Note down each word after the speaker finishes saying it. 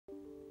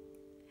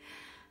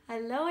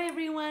Hello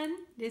everyone,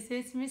 this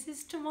is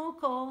Mrs.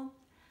 Tomoko.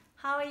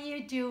 How are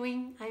you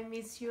doing? I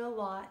miss you a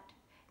lot.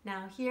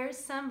 Now here's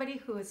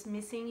somebody who is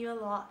missing you a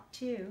lot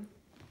too.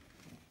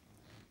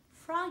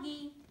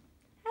 Froggy.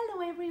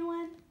 Hello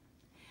everyone.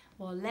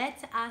 Well,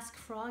 let's ask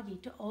Froggy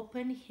to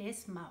open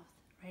his mouth.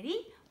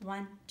 Ready?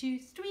 1, 2,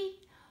 3.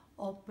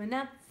 Open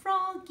up,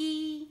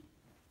 Froggy.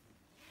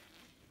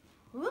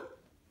 Whoop.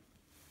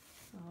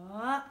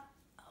 Oh,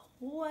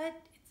 what?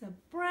 It's a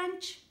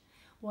branch.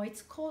 Well,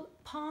 it's called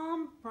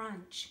Palm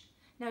Brunch.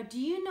 Now, do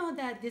you know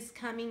that this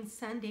coming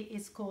Sunday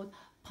is called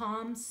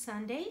Palm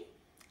Sunday?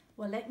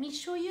 Well, let me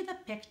show you the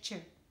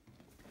picture.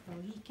 So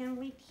you can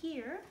read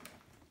here.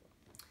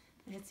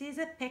 This is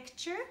a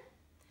picture.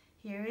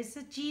 Here is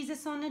a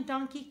Jesus on a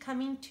donkey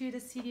coming to the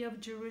city of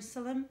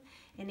Jerusalem.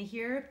 And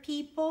here are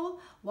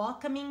people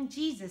welcoming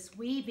Jesus,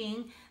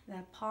 waving the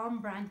palm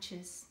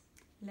branches.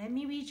 Let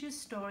me read you a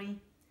story.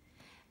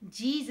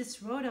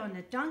 Jesus rode on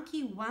a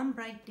donkey one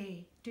bright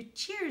day to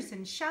cheers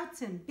and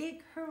shouts and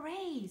big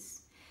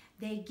hoorays.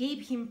 They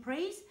gave him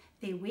praise.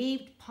 They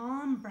waved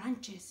palm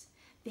branches.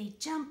 They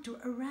jumped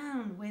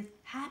around with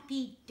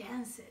happy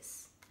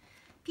dances.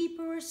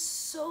 People were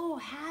so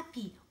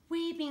happy,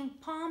 waving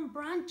palm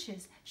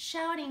branches,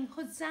 shouting,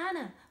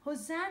 Hosanna,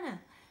 Hosanna.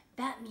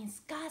 That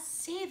means God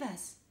save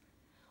us.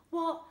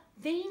 Well,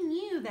 they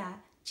knew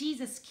that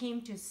Jesus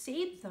came to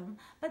save them,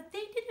 but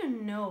they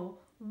didn't know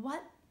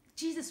what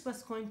Jesus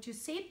was going to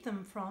save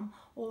them from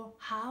or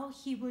how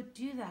he would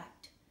do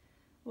that.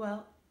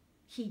 Well,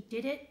 he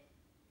did it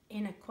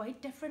in a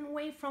quite different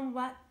way from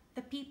what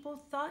the people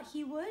thought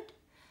he would.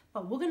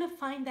 But we're going to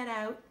find that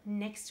out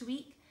next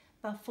week.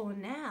 But for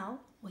now,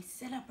 we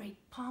celebrate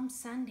Palm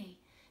Sunday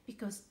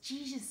because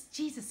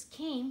Jesus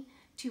came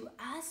to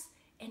us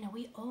and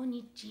we all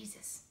need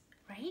Jesus,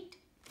 right?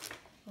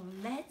 Well,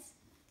 let's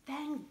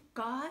thank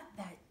God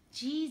that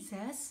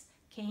Jesus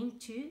came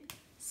to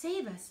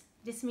save us.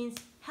 This means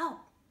help.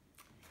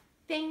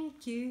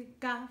 Thank you,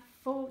 God,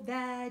 for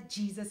that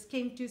Jesus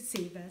came to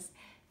save us.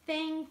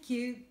 Thank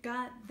you,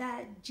 God,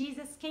 that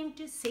Jesus came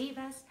to save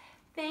us.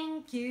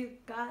 Thank you,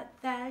 God,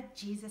 that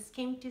Jesus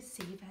came to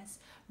save us.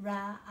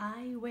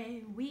 Right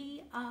where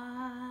we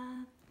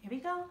are. Here we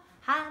go.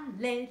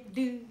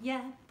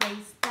 Hallelujah,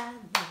 praise the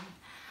Lord.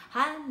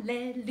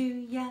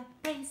 Hallelujah,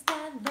 praise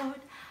the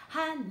Lord.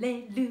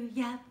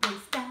 Hallelujah,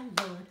 praise the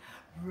Lord.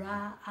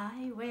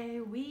 Right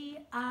where we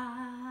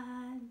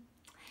are.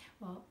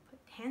 Well, put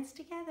hands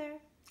together.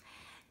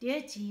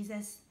 Dear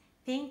Jesus,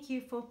 thank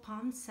you for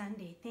Palm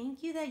Sunday.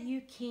 Thank you that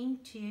you came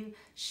to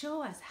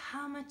show us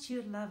how much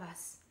you love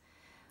us.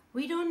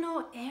 We don't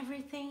know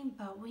everything,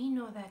 but we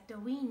know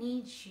that we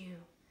need you,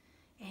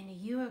 and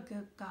you're a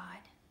good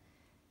God.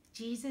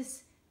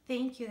 Jesus,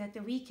 thank you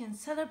that we can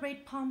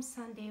celebrate Palm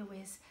Sunday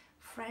with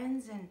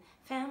friends and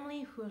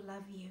family who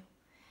love you.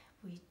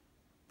 We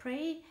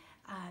pray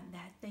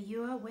that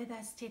you are with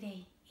us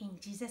today. In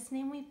Jesus'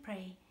 name we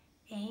pray.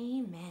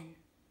 Amen.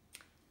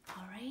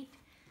 All right.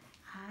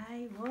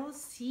 I will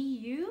see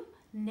you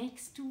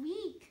next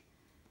week.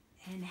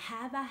 And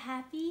have a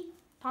happy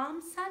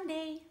Palm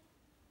Sunday.